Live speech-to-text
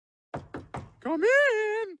Come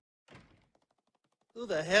in. Who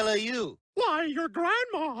the hell are you? Why, your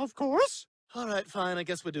grandma, of course. All right, fine. I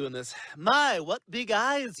guess we're doing this. My, what big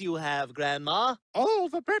eyes you have, Grandma. All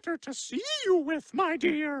the better to see you with, my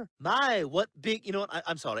dear. My, what big... You know what?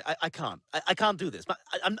 I'm sorry. I can't. I can't do this.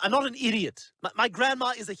 I'm not an idiot. My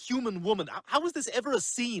grandma is a human woman. How is this ever a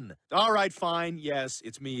scene? All right, fine. Yes,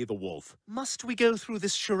 it's me, the wolf. Must we go through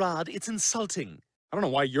this charade? It's insulting. I don't know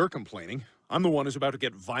why you're complaining. I'm the one who's about to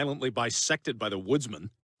get violently bisected by the woodsman.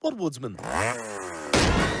 What woodsman?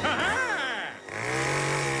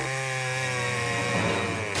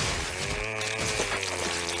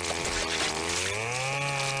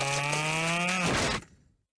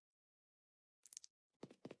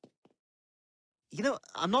 You know,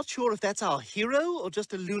 I'm not sure if that's our hero or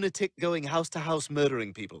just a lunatic going house to house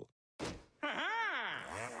murdering people.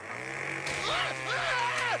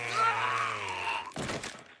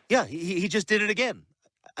 Yeah, he just did it again.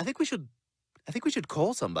 I think we should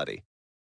call somebody.